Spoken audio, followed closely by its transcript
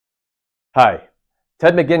Hi,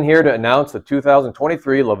 Ted McGinn here to announce the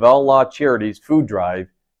 2023 Lavelle Law Charities Food Drive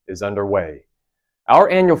is underway. Our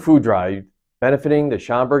annual food drive, benefiting the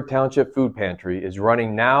Schaumburg Township Food Pantry, is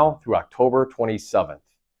running now through October 27th.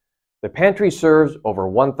 The pantry serves over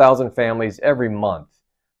 1,000 families every month.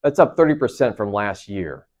 That's up 30% from last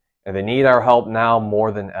year, and they need our help now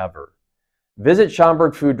more than ever. Visit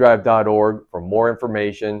SchaumburgFoodDrive.org for more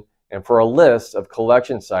information and for a list of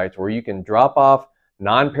collection sites where you can drop off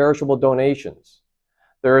non-perishable donations.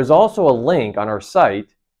 There is also a link on our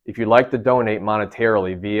site if you'd like to donate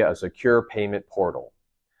monetarily via a secure payment portal.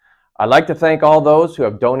 I'd like to thank all those who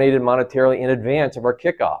have donated monetarily in advance of our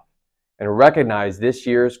kickoff and recognize this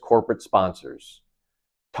year's corporate sponsors: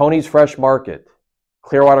 Tony's Fresh Market,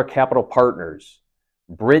 Clearwater Capital Partners,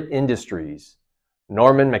 Brit Industries,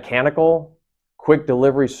 Norman Mechanical, Quick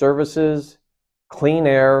Delivery Services, Clean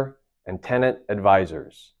Air, and Tenant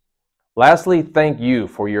Advisors. Lastly, thank you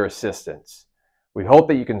for your assistance. We hope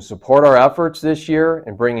that you can support our efforts this year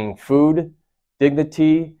in bringing food,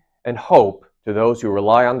 dignity, and hope to those who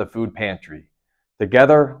rely on the food pantry.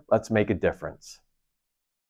 Together, let's make a difference.